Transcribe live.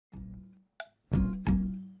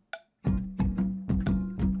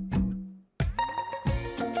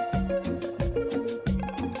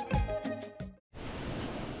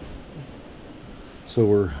So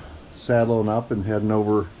we're saddling up and heading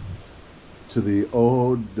over to the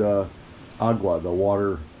Ojo de Agua, the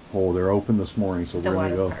water hole. They're open this morning, so we're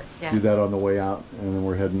going to go do that on the way out, and then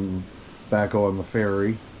we're heading back on the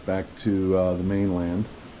ferry back to the mainland,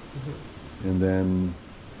 and then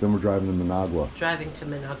we're driving to Managua. Driving to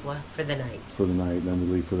Managua for the night. For the night, then we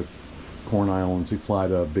leave for the Corn Islands. We fly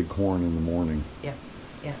to Big Horn in the morning. Yep,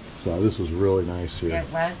 yeah. So this was really nice here. It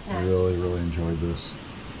was nice. I really, really enjoyed this.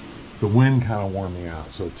 The wind kind of wore me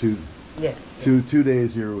out, so two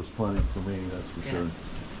days here was plenty for me, that's for sure.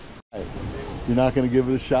 Right. You're not going to give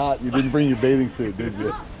it a shot? You didn't bring your bathing suit, did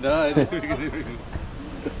you? No, I didn't.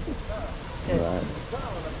 Right.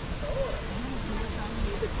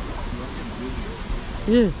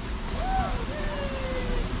 Yeah.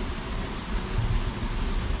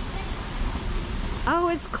 Oh,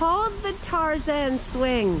 it's called the Tarzan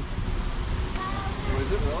swing. Oh,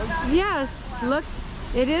 is it really? Yes, look,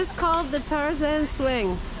 it is called the Tarzan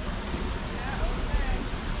swing.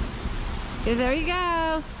 Okay, there you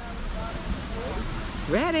go.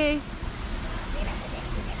 Ready?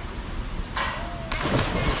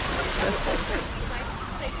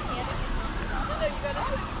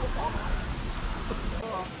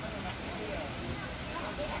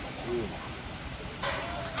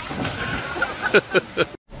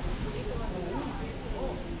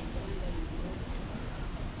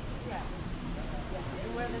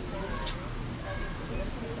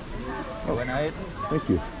 Thank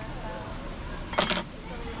you.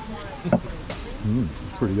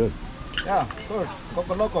 It's pretty good. Yeah, of course.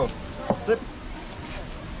 Coco Loco. Sip.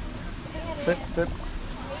 Sip, sip.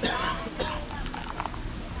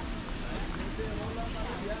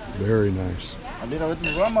 Very nice. A little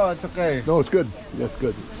bit rum, it's okay. No, it's good. That's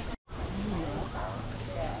good.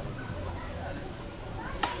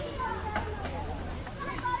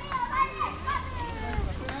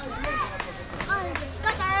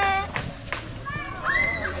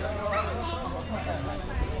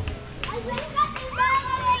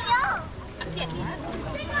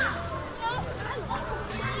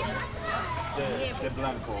 De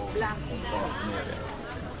blanco.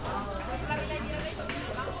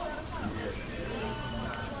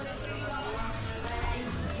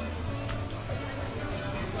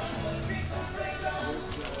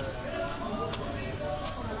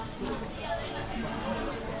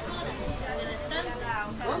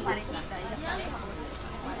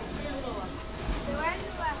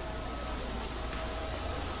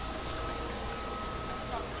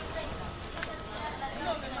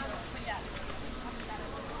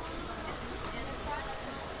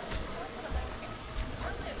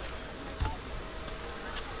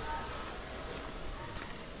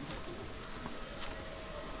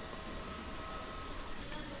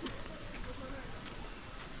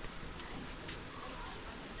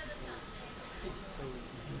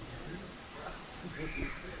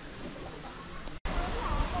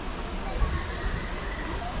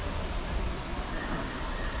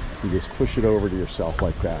 You just push it over to yourself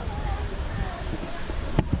like that.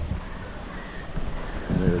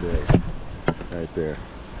 And there it is, right there.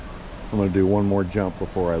 I'm going to do one more jump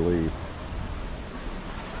before I leave.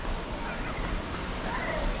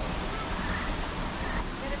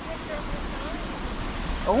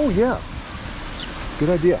 Oh yeah,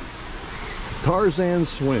 good idea. Tarzan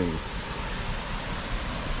swing.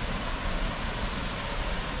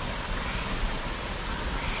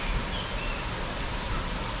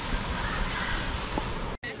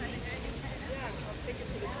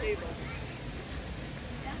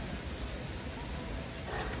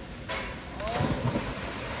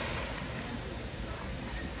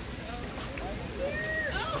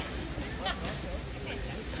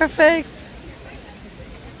 Perfect.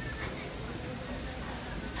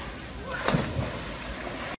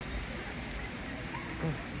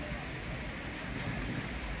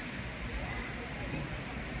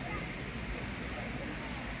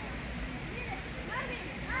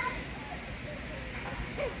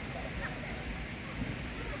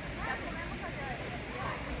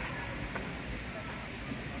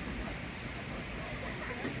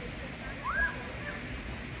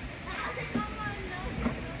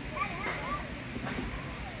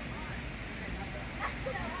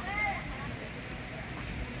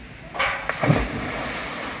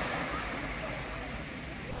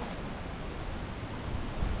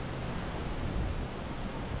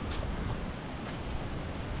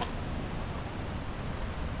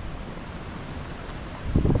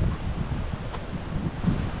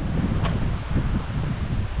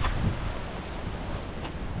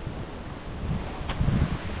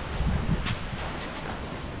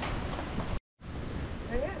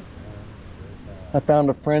 I found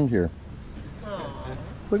a friend here. Oh.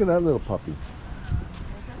 Look at that little puppy.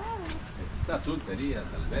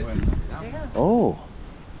 Oh.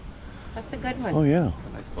 That's a good one. Oh yeah.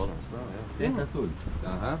 Nice color as well, yeah. It's azul.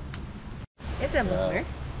 Uh-huh. It's a mover.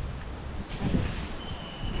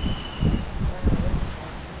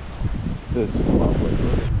 This is lovely.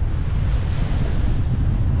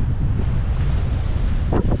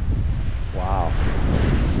 Wow.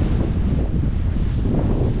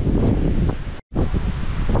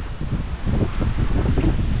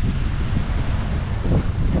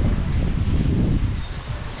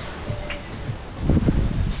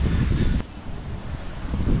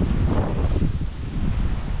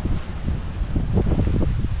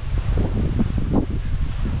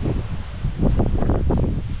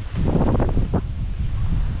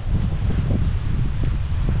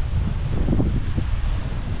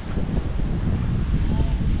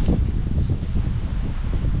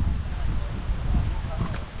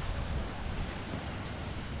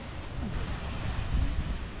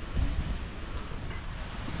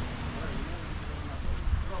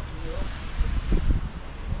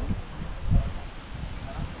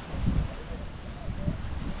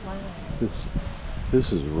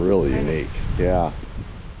 This is really unique. Yeah,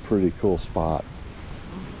 pretty cool spot.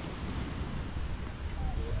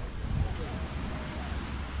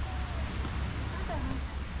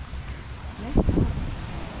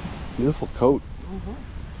 Beautiful coat.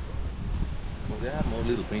 Well, they have more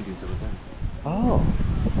little paintings of it then. Oh.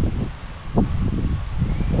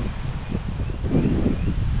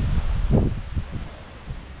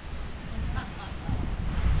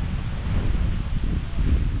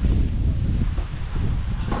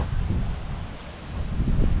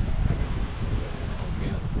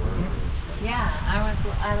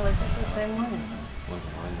 I looked at the same one.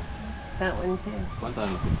 That one too. ¿Cuánto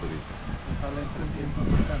han looking for these? Sale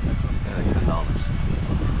 360. $10.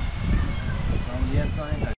 Son lienzo.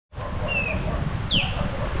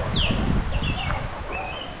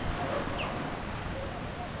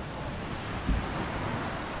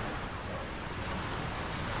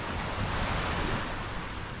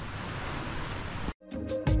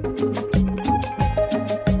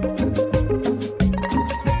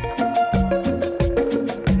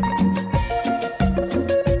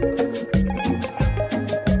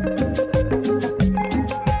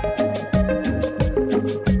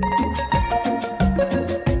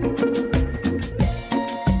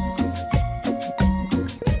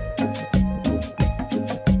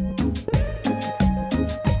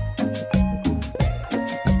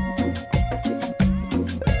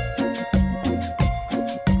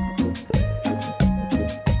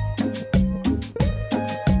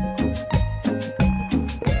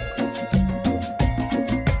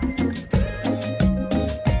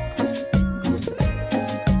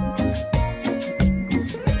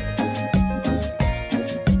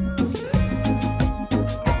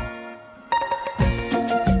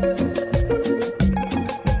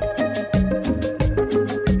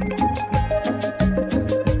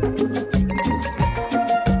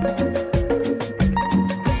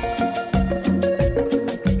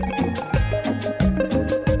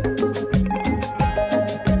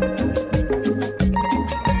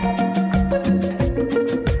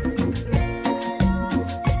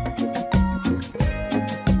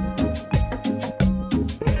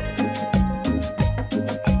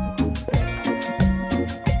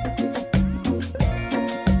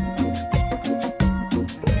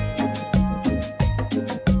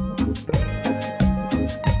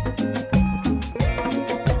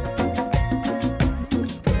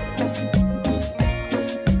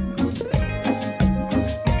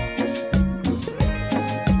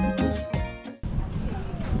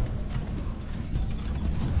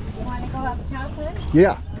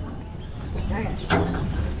 Yeah.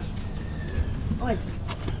 Oh, it's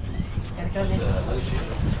gotta go this way.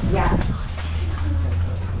 Yeah.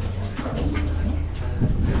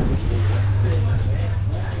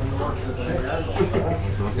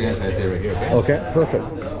 So once again, I say right here, okay? Okay, perfect.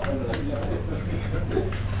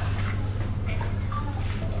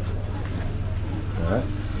 All right.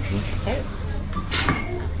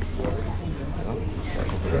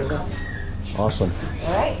 Okay. Awesome.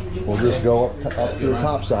 All right. We'll just go up to the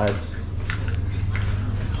top side.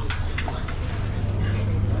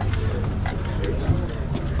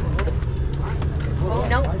 Oh,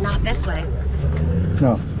 no, not this way.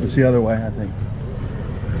 No, it's the other way, I think.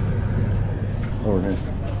 Over here.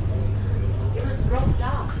 It was roped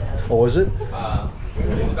off. Oh, is it?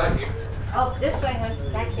 It's back here. Oh, this way,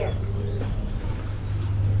 hon. Back here.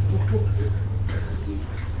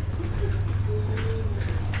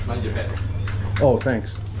 Mind your head. Oh,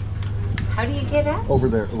 thanks. How do you get up? Over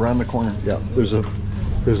there, around the corner. Yeah, there's a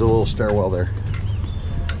There's a little stairwell there.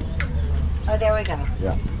 Oh, there we go.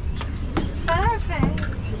 Yeah. Perfect.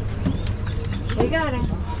 We got it.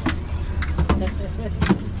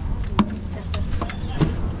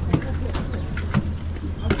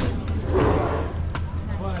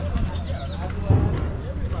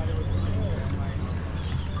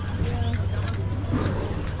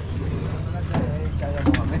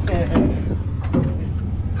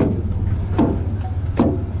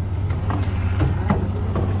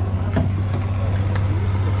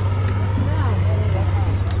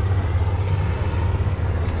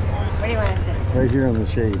 Right here in the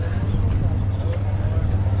shade.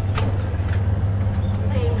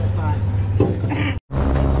 Same spot.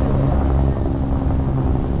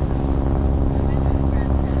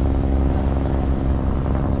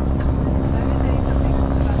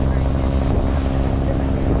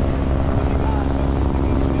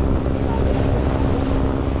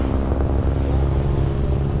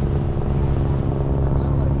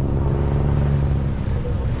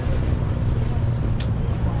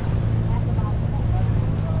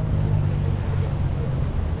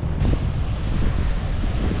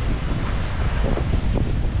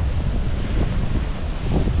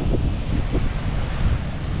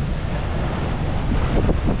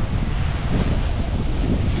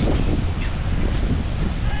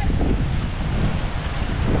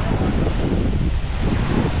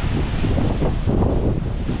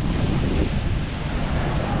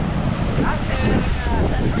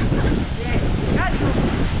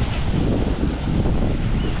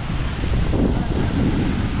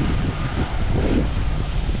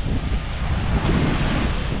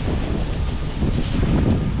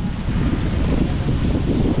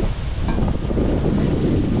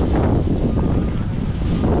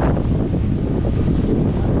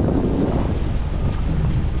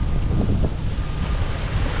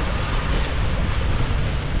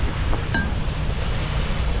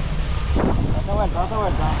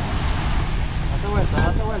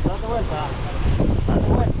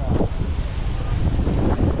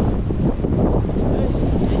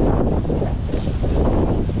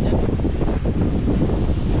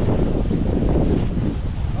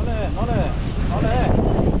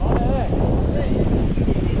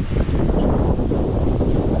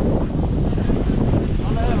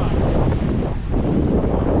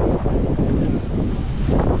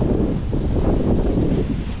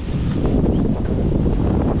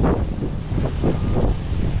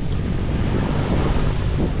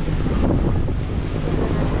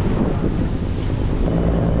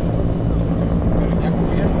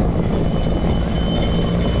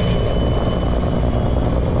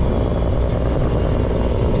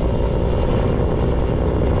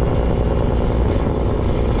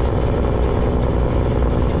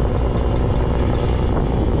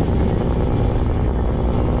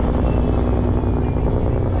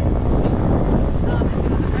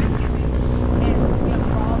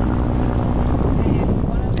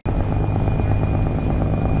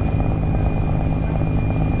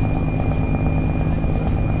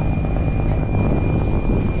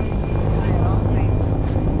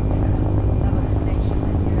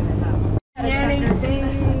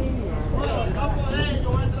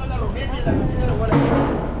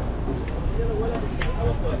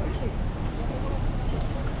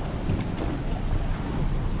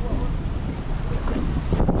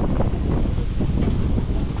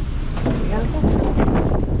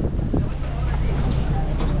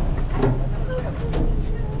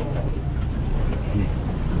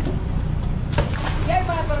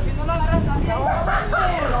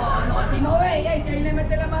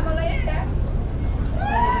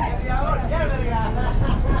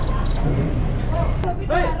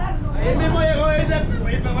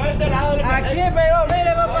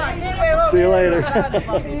 See you later.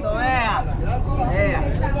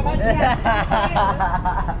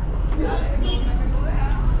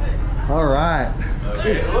 All right.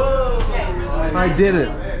 I did it.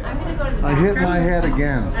 I hit my head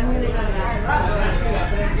again.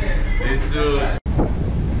 These dudes.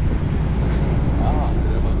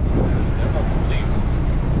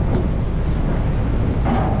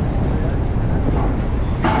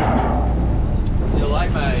 You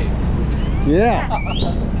like my... Yeah.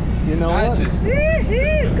 You know what? Goes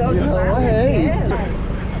You know what? Hey.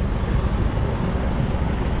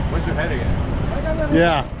 Where's your head again?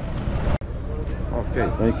 Yeah. Okay,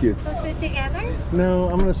 thank you. We'll sit together? No,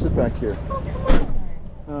 I'm going to sit back here.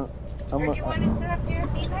 Or do you want to sit up here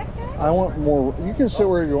and be back there? I want more. You can sit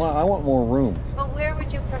where you want. I want more room. But where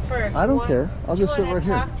would you prefer? If I you don't want- care. I'll just sit right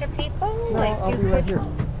here. Talk to people? No, Like I'll you be right could- here.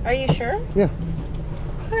 Are you sure? Yeah.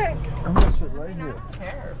 Good. I'm going to sit right here.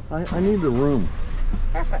 I need the room.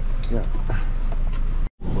 Perfect. Yeah.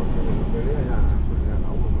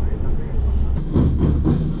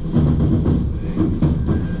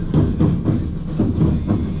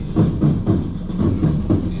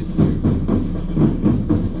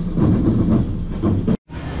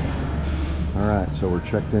 Alright, so we're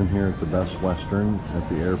checked in here at the Best Western at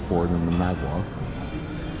the airport in Managua.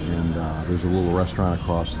 And there's a little restaurant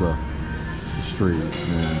across the street.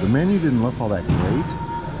 And the menu didn't look all that great,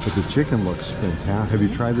 but the chicken looks fantastic. Have you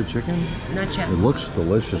tried the chicken? Not yet. It looks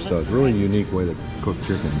delicious though. It's a really unique way to cook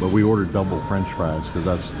chicken. But we ordered double French fries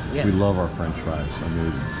because we love our French fries. I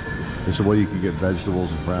mean, they said, well, you could get vegetables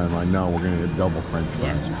and fries. I'm like, no, we're going to get double French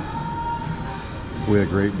fries. Yeah. We had a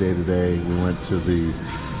great day today. We went to the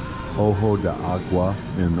Ojo de Agua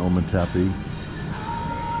in Ometepe.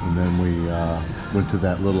 And then we went to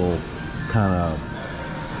that little kind of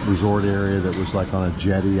resort area that was like on a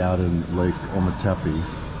jetty out in Lake Ometepe.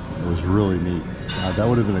 It was really neat. That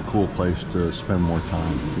would have been a cool place to spend more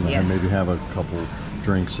time. You know, and maybe have a couple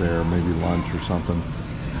drinks there, maybe lunch or something.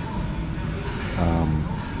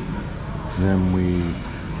 Then we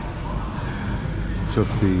took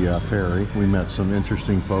the ferry. We met some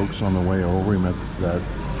interesting folks on the way over. We met that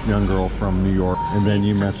young girl from New York, and then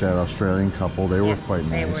you met that Australian couple. They were quite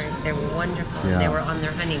nice. They were wonderful. Yeah. They were on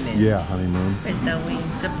their honeymoon. Yeah, honeymoon. But though we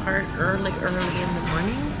depart early in the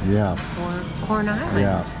morning. Yeah. For Corn Island.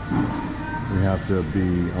 Yeah. We have to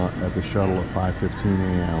be at the shuttle at 5:15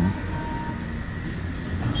 a.m.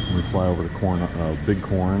 We fly over to Big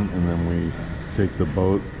Corn, and then we take the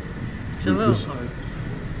boat. It's a little Corn.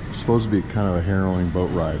 It's supposed to be kind of a harrowing boat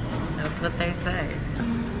ride. That's what they say.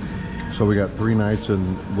 So we got 3 nights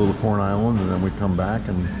in Little Corn Island, and then we come back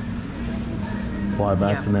and fly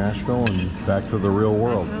back to Nashville and back to the real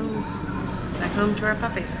world. Back home to our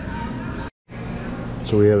puppies.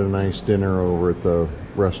 So we had a nice dinner over at the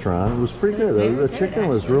restaurant. It was pretty good. The chicken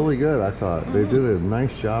was really good, I thought. They did a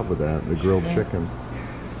nice job with that, the grilled chicken.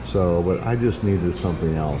 So, but I just needed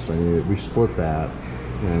something else. I mean, we split that,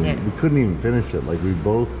 and we couldn't even finish it. Like we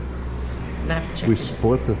both, we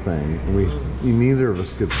split the thing, and neither of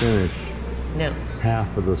us could finish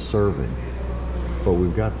half of the serving. But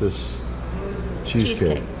we've got this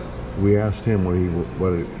cheesecake. We asked him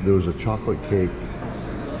there was a chocolate cake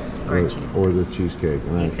or the cheesecake,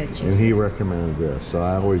 and he recommended this. So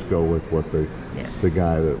I always go with what the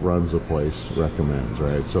guy that runs the place recommends,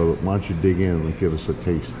 right? So why don't you dig in and give us a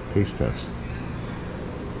taste test?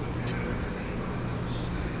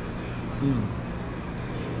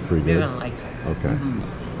 Pretty good. I like it. Okay.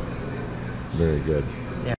 Very good.